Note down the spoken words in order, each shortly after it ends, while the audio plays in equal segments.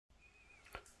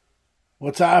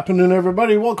What's happening,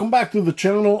 everybody? Welcome back to the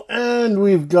channel, and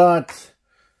we've got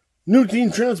new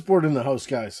Team Transport in the house,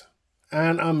 guys.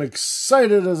 And I'm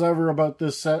excited as ever about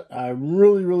this set. I'm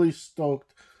really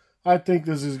stoked. I think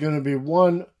this is going to be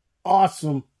one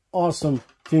awesome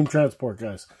Team Transport,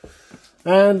 guys.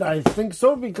 And I think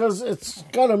so because it's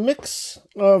got a mix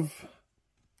of,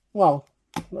 well,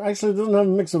 actually it doesn't have a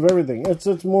mix of everything.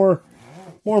 It's more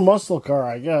muscle car,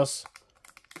 I guess.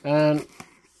 And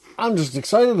I'm just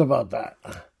excited about that.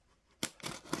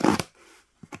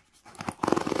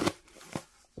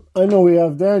 I know we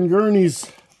have Dan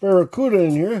Gurney's Barracuda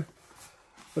in here,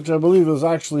 which I believe is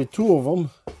actually two of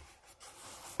them.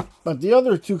 But the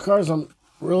other two cars I'm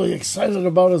really excited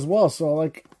about as well. So,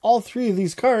 like, all three of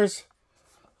these cars,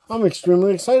 I'm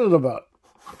extremely excited about.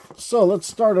 So, let's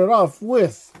start it off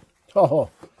with,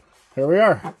 here we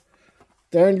are.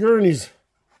 Dan Gurney's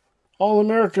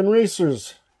All-American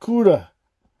Racers Cuda.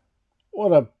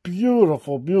 What a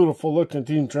beautiful looking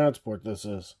Team Transport this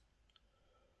is.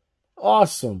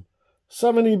 Awesome.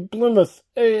 70 Plymouth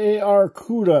AAR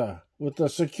Cuda with the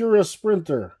Secura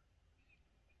Sprinter.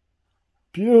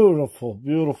 Beautiful.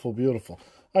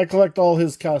 I collect all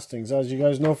his castings, as you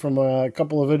guys know from a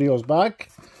couple of videos back.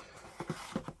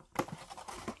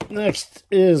 Next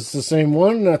is the same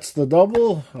one. That's the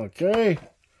double. Okay.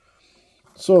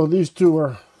 So these two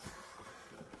are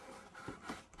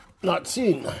not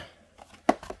seen.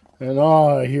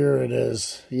 And here it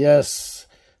is. Yes,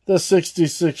 the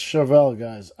 66 Chevelle,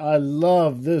 guys. I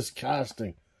love this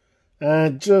casting.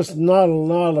 And just not a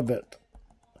lot of it.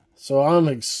 So I'm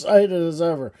excited as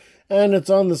ever. And it's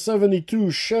on the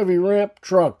 72 Chevy Ramp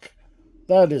truck.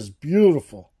 That is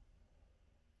beautiful.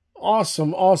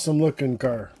 Awesome looking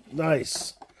car.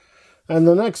 Nice. And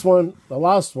the next one, the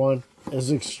last one,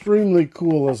 is extremely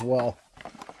cool as well.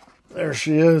 There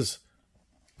she is.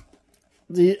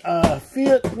 The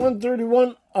Fiat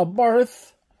 131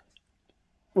 Abarth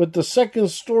with the second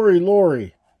story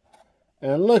lorry.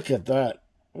 And look at that.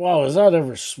 Wow, is that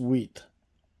ever sweet.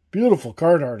 Beautiful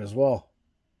card art as well.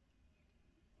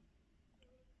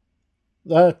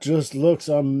 That just looks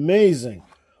amazing.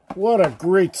 What a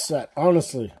great set,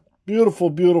 honestly.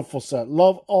 Beautiful set.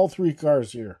 Love all three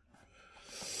cars here.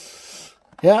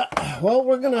 Yeah, well,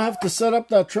 we're going to have to set up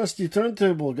that trusty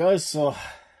turntable, guys, so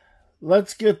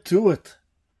let's get to it.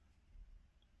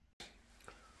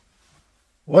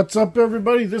 What's up,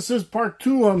 everybody? This is part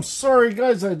 2. I'm sorry,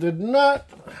 guys, I did not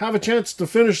have a chance to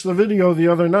finish the video the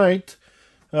other night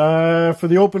for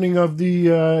the opening of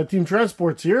the Team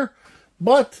Transports here.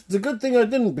 But it's a good thing I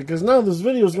didn't, because now this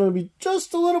video is going to be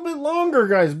just a little bit longer,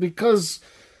 guys, because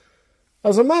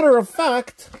as a matter of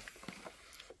fact,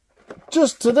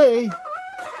 just today,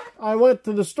 I went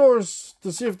to the stores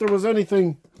to see if there was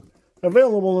anything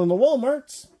available in the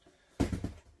Walmarts,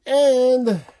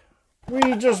 and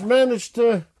we just managed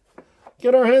to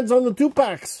get our hands on the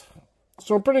 2-packs.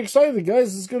 So I'm pretty excited, guys.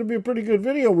 This is going to be a pretty good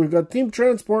video. We've got Team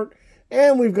Transport,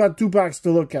 and we've got 2-packs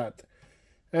to look at.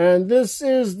 And this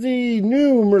is the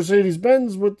new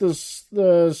Mercedes-Benz with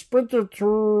the Sprinter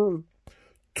Tour,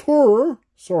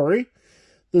 sorry.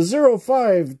 The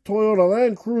 05 Toyota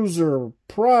Land Cruiser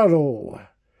Prado.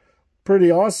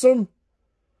 Pretty awesome.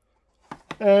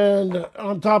 And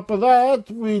on top of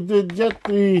that, we did get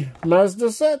the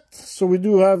Mazda set. So we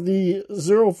do have the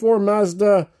 04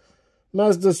 Mazda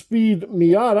Speed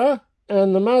Miata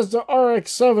and the Mazda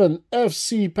RX-7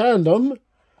 FC Pandem.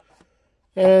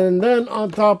 And then on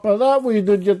top of that, we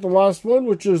did get the last one,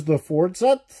 which is the Ford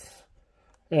set.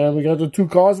 And we got the 2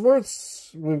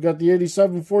 Cosworths. We've got the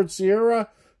 87 Ford Sierra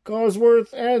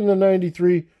Cosworth and the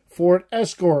 93 Ford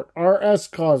Escort RS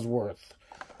Cosworth.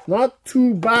 Not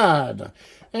too bad.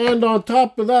 And on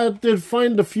top of that, did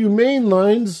find a few main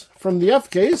lines from the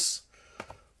F-Case.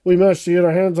 We managed to get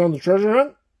our hands on the treasure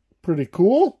hunt. Pretty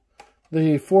cool.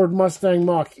 The Ford Mustang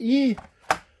Mach-E.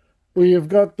 We have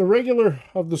got the regular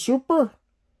of the Super.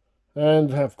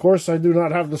 And, of course, I do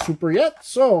not have the Super yet.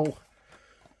 So,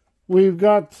 we've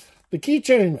got the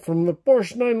keychain from the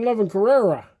Porsche 911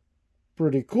 Carrera.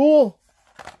 Pretty cool.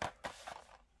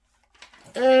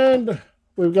 And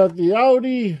we've got the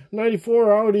Audi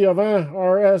 94 Audi Avant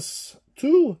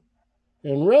RS2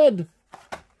 in red.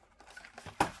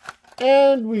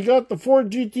 And we got the Ford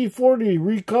GT40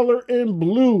 recolor in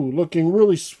blue. Looking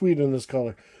really sweet in this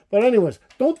color. But anyways,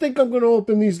 don't think I'm going to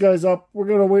open these guys up. We're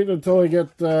going to wait until I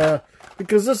get,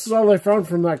 because this is all I found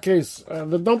from that case.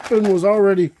 The dump bin was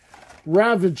already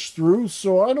ravaged through,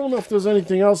 so I don't know if there's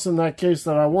anything else in that case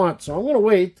that I want. So I'm going to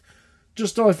wait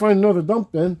just till I find another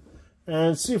dump bin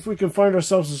and see if we can find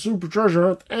ourselves a super treasure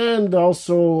hunt and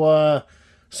also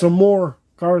some more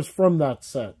cars from that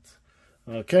set.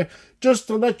 Okay, just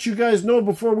to let you guys know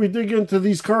before we dig into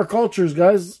these car cultures,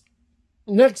 guys,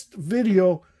 next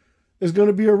video is going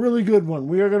to be a really good one.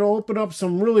 We are going to open up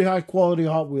some really high quality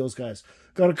Hot Wheels, guys.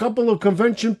 Got a couple of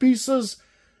convention pieces,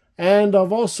 and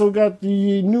I've also got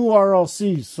the new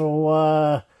RLCs.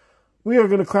 So we are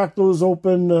going to crack those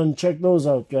open and check those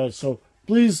out, guys. So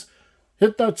please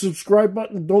hit that subscribe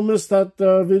button. Don't miss that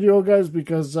video, guys,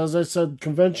 because as I said,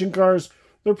 convention cars,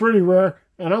 they're pretty rare,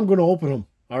 and I'm going to open them.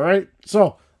 All right,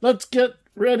 so let's get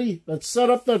ready. Let's set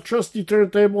up that trusty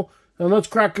turntable, and let's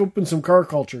crack open some car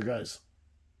culture, guys.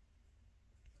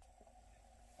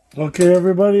 Okay,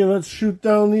 everybody, let's shoot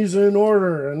down these in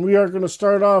order. And we are going to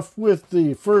start off with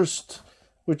the first,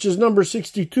 which is number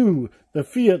 62, the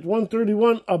Fiat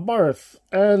 131 Abarth,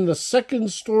 and the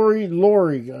second story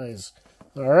lorry, guys.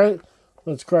 All right,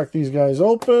 let's crack these guys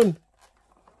open.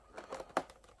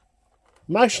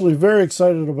 I'm actually very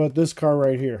excited about this car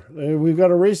right here. We've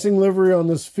got a racing livery on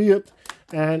this Fiat,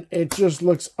 and it just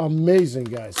looks amazing,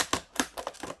 guys.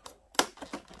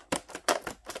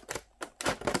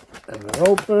 And it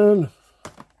open.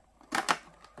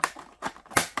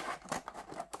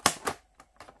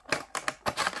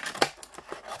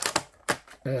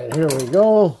 And here we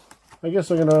go. I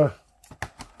guess I'm gonna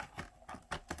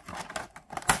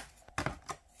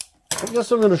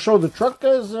show the truck,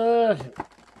 guys.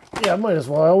 Yeah, I might as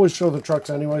well. I always show the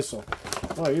trucks anyway, so.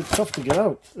 Oh, you're tough to get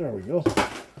out. There we go.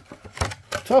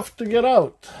 Tough to get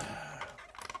out.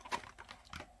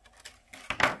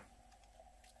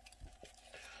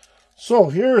 So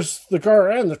here's the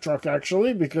car and the truck,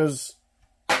 actually, because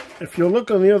if you look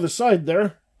on the other side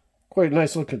there, quite a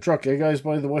nice looking truck, eh, guys,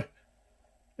 by the way?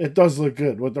 It does look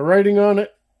good. With the writing on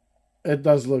it, it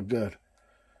does look good.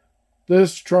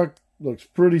 This truck looks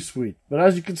pretty sweet. But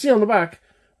as you can see on the back,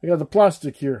 we got the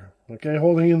plastic here, okay,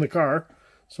 holding in the car.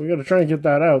 So we got to try and get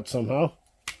that out somehow.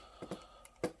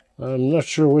 I'm not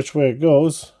sure which way it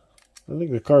goes. I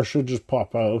think the car should just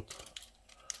pop out.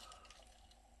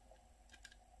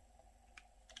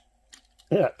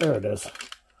 Yeah, there it is.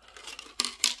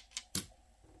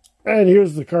 And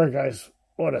here's the car, guys.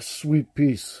 What a sweet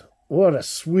piece. What a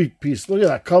sweet piece. Look at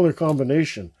that color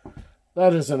combination.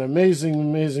 That is an amazing,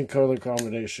 amazing color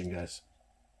combination, guys.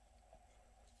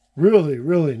 Really,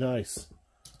 really nice.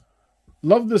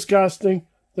 Love this casting.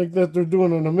 Think that they're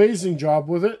doing an amazing job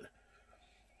with it.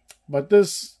 But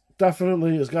this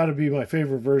definitely has got to be my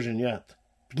favorite version yet.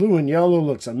 Blue and yellow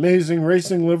looks amazing.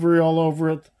 Racing livery all over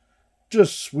it.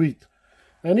 Just sweet.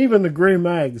 And even the gray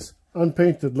mags,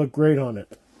 unpainted, look great on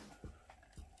it.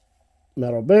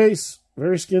 Metal base.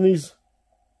 Very skinnies.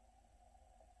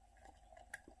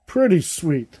 Pretty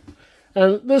sweet.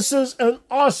 And this is an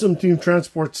awesome team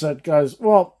transport set, guys.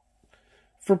 Well,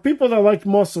 for people that like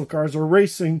muscle cars or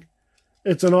racing,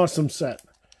 it's an awesome set.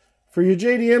 For you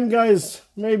JDM guys,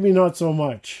 maybe not so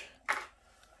much.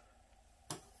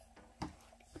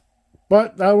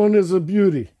 But that one is a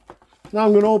beauty. Now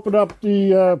I'm going to open up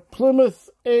the Plymouth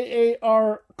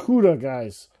AAR CUDA,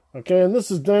 guys. Okay, and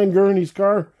this is Dan Gurney's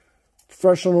car.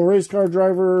 Professional race car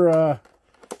driver.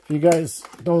 If you guys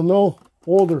don't know,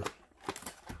 older.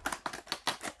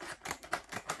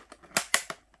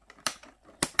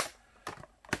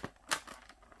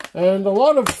 And a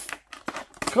lot of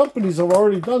companies have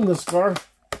already done this car.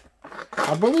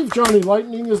 I believe Johnny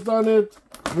Lightning has done it.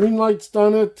 Greenlight's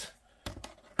done it.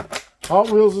 Hot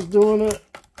Wheels is doing it.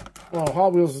 Well,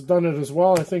 Hot Wheels has done it as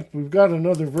well. I think we've got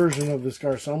another version of this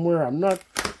car somewhere. I'm not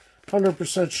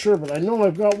 100% sure, but I know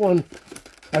I've got one.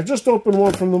 I just opened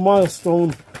one from the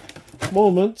Milestone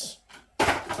Moments.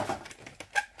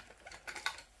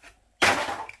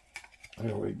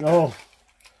 There we go.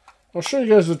 I'll show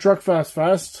you guys the truck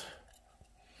fast.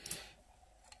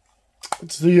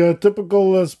 It's the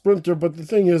typical Sprinter, but the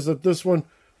thing is that this one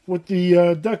with the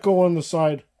deco on the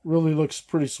side really looks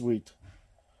pretty sweet.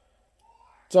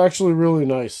 It's actually really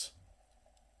nice.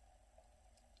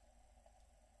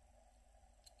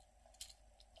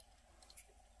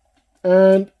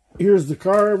 And here's the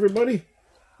car, everybody.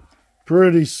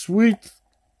 Pretty sweet.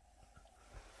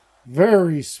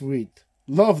 Very sweet.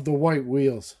 Love the white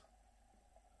wheels.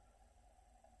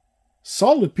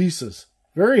 Solid pieces.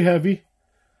 Very heavy.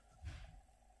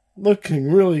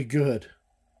 Looking really good.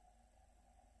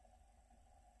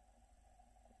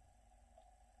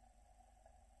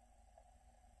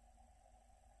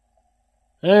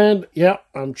 And, yeah,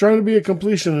 I'm trying to be a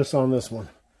completionist on this one.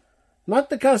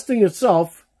 Not the casting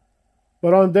itself,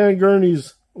 but on Dan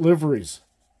Gurney's liveries.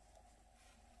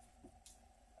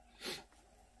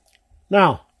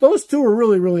 Now, those two are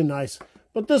really, really nice.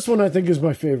 But this one I think is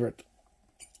my favorite.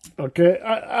 Okay,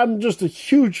 I'm just a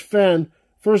huge fan,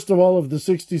 first of all, of the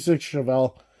 66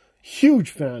 Chevelle. Huge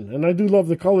fan, and I do love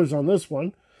the colors on this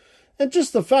one. And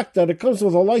just the fact that it comes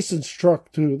with a licensed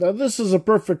truck, too. That this is a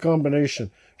perfect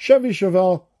combination. Chevy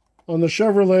Chevelle on the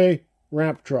Chevrolet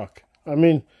ramp truck. I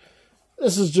mean,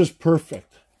 this is just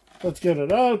perfect. Let's get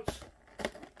it out.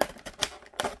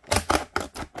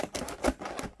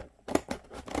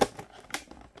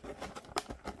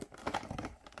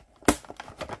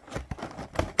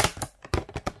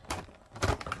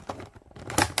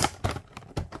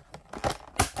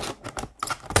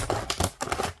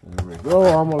 There we go,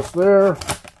 almost there.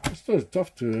 This is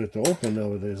tough to open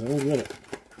nowadays. I don't get it.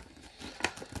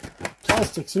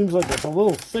 Plastic seems like it's a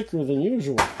little thicker than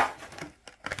usual.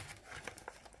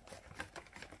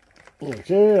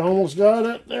 Okay, almost got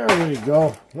it. There we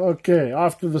go. Okay,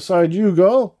 off to the side you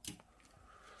go.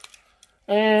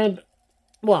 And,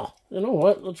 well, you know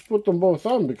what? Let's put them both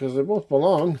on because they both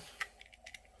belong.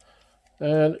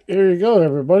 And here you go,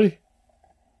 everybody.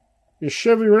 Your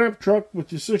Chevy ramp truck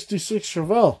with your 66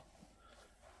 Chevelle.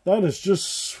 That is just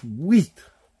sweet.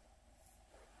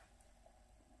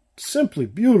 Simply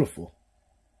beautiful.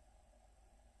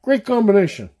 Great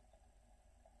combination.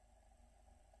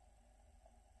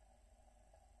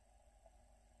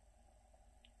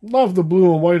 Love the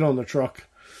blue and white on the truck.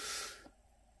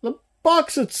 The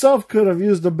box itself could have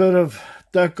used a bit of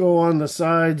deco on the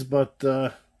sides, but,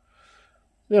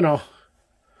 you know,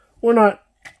 we're not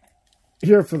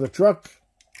here for the truck.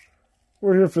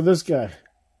 We're here for this guy.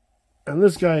 And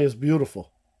this guy is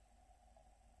beautiful.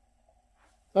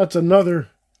 That's another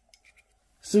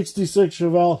 66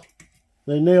 Chevelle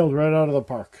they nailed right out of the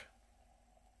park.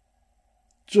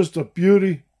 Just a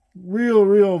beauty.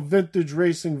 Real vintage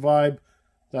racing vibe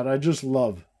that I just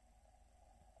love.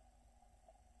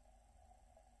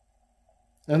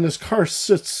 And this car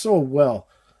sits so well.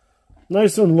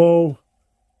 Nice and low.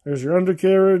 There's your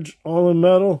undercarriage, all in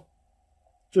metal.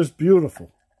 Just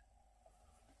beautiful.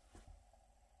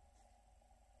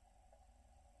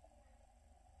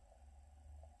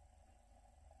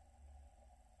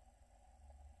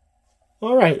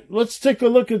 All right, let's take a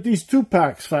look at these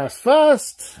 2-packs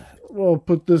fast. We'll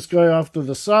put this guy off to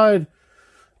the side.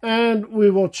 And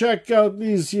we will check out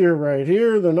these here right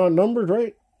here. They're not numbered,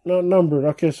 right? Not numbered.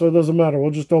 Okay, so it doesn't matter. We'll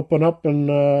just open up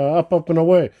and up and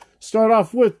away. Start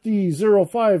off with the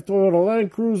 05 Toyota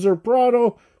Land Cruiser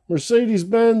Prado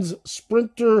Mercedes-Benz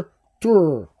Sprinter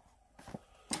Tourer.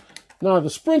 Now,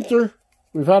 the Sprinter,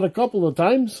 we've had a couple of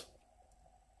times.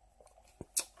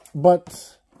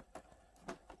 But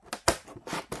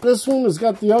this one has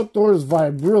got the outdoors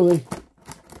vibe, really.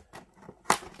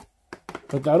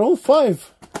 But that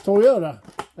 05 Toyota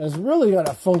has really got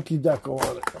a funky deco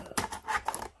on it.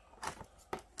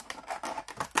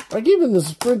 Like even the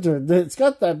Sprinter, it's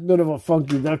got that bit of a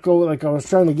funky deco like I was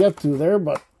trying to get to there,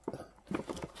 but I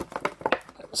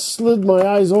slid my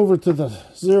eyes over to the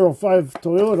 05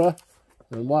 Toyota,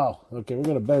 and wow, okay, we're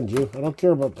going to bend you. I don't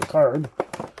care about the card.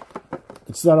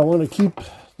 It's that I want to keep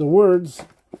the words,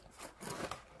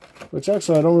 which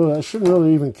actually I shouldn't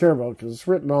really even care about because it's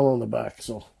written all on the back,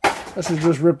 so I should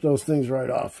just rip those things right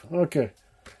off. Okay.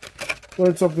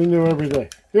 Learn something new every day.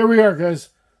 Here we are, guys.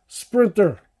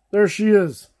 Sprinter. There she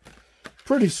is.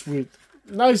 Pretty sweet.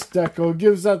 Nice deco.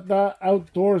 Gives that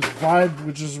outdoors vibe,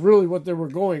 which is really what they were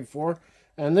going for.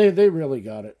 And they really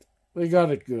got it. They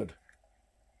got it good.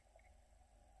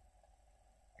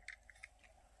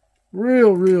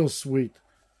 Real sweet.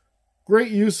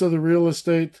 Great use of the real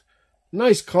estate.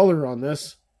 Nice color on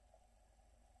this.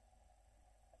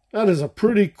 That is a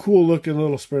pretty cool looking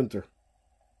little Sprinter.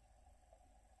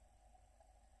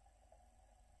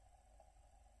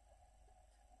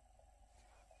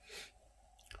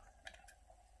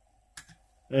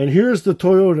 And here's the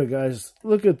Toyota, guys.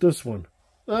 Look at this one.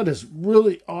 That is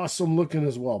really awesome looking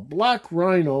as well. Black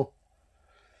Rhino.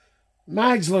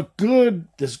 Mags look good.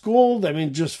 This gold, I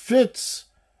mean, just fits.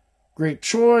 Great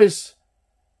choice.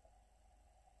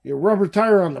 Your rubber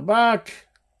tire on the back.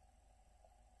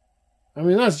 I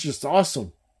mean, that's just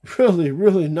awesome.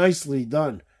 Really nicely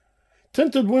done.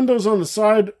 Tinted windows on the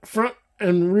side, front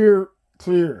and rear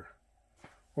clear.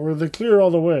 Or are they clear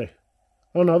all the way?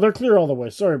 Oh, no, they're clear all the way.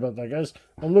 Sorry about that, guys.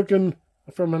 I'm looking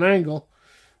from an angle.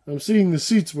 I'm seeing the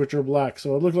seats, which are black,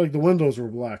 so it looked like the windows were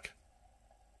black.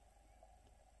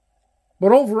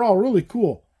 But overall, really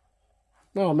cool.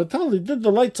 Now, Mattel, they did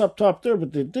the lights up top there,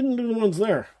 but they didn't do the ones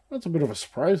there. That's a bit of a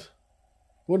surprise.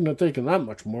 Wouldn't have taken that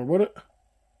much more, would it?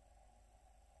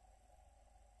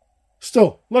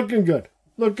 Still, looking good.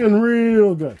 Looking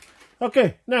real good.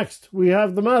 Okay, next, we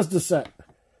have the Mazda set.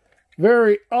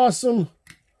 Very awesome.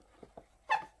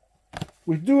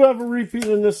 We do have a repeat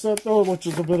in this set, though, which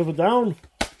is a bit of a down.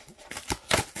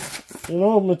 You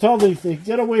know, Mattel, they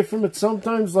get away from it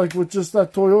sometimes, like with just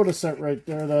that Toyota set right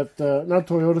there. That, not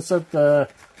Toyota set, the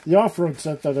off-road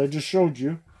set that I just showed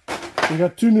you. We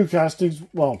got two new castings.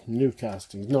 Well, new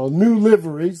castings. No, new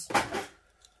liveries.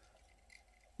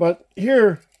 But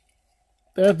here,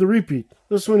 they had the repeat.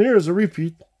 This one here is a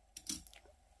repeat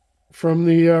from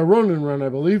the Ronin run, I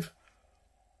believe.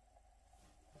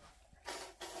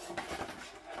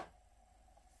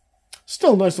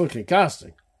 Still nice looking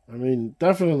casting. I mean,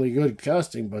 definitely good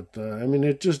casting, but I mean,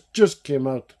 it just came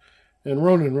out in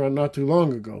Ronin run not too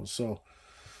long ago, so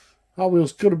Hot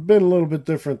Wheels could have been a little bit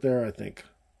different there, I think.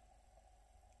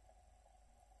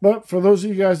 But for those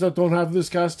of you guys that don't have this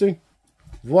casting,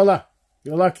 voila,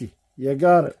 you're lucky. You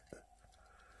got it.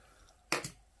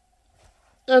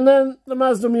 And then the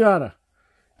Mazda Miata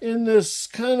in this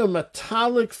kind of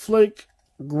metallic flake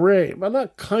gray, but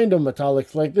not kind of metallic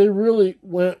flake. They really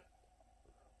went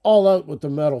all out with the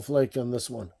metal flake on this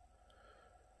one.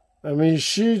 I mean,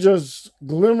 she just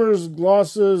glimmers,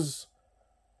 glosses.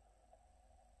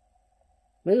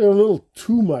 Maybe a little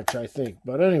too much, I think.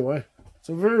 But anyway, it's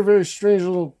a very, very strange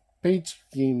little paint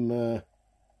scheme.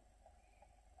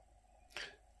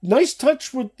 Nice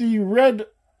touch with the red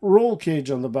roll cage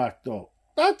on the back, though.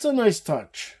 That's a nice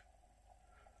touch.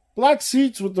 Black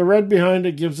seats with the red behind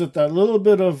it gives it that little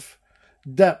bit of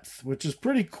depth, which is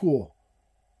pretty cool.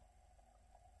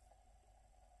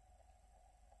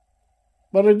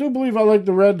 But I do believe I like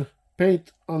the red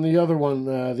paint on the other one,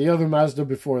 the other Mazda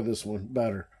before this one,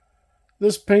 better.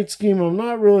 This paint scheme I'm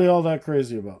not really all that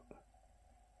crazy about.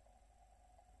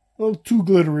 A little too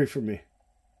glittery for me.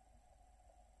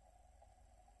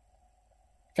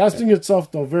 Casting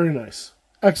itself, though, very nice.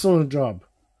 Excellent job.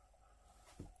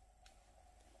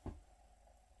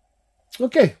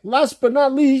 Okay, last but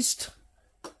not least,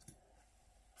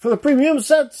 for the premium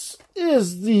sets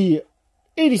is the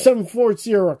 87 Ford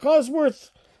Sierra Cosworth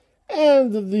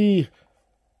and the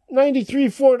 93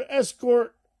 Ford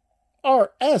Escort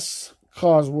RS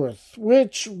Cosworth,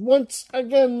 which once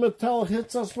again Mattel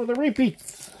hits us with a repeat.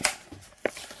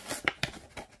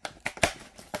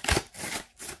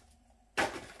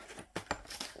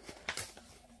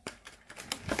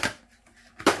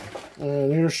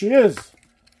 And here she is.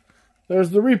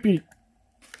 There's the repeat,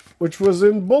 which was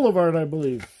in Boulevard, I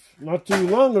believe. Not too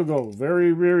long ago.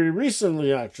 Very, very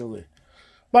recently, actually.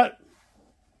 But,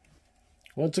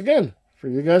 once again, for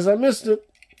you guys that missed it,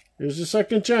 here's your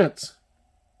second chance.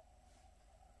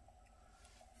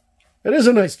 It is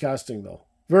a nice casting, though.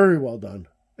 Very well done.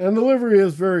 And the livery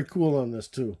is very cool on this,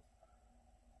 too.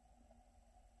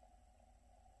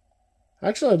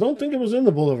 Actually, I don't think it was in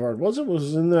the Boulevard, was it? It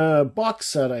was in the box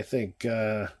set, I think.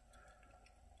 A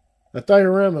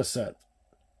diorama set.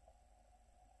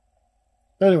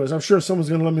 Anyways, I'm sure someone's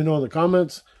going to let me know in the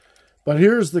comments. But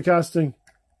here's the casting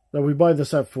that we buy the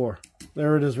set for.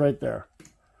 There it is right there.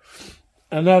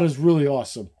 And that is really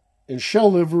awesome. In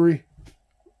shell livery,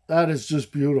 that is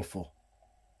just beautiful.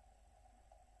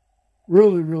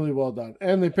 Really, really well done.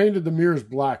 And they painted the mirrors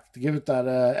black to give it that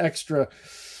extra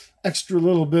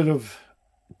little bit of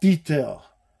detail.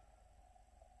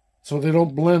 So they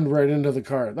don't blend right into the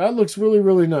car. That looks really,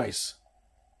 really nice.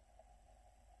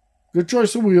 Good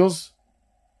choice of wheels.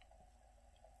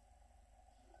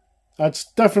 That's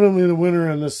definitely the winner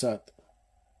in this set.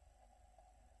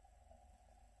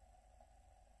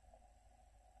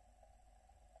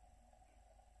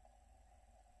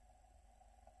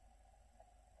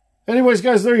 Anyways,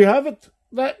 guys, there you have it.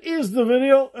 That is the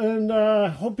video, and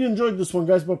hope you enjoyed this one,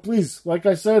 guys. But please, like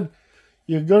I said,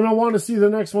 you're going to want to see the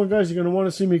next one, guys. You're going to want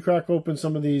to see me crack open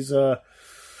some of these,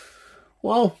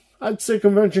 well, I'd say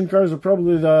convention cars are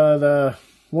probably the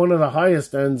one of the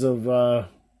highest ends of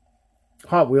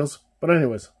Hot Wheels. But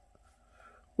anyways,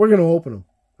 we're going to open them.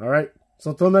 All right? So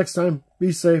until next time,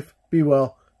 be safe, be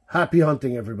well. Happy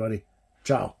hunting, everybody.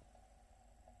 Ciao.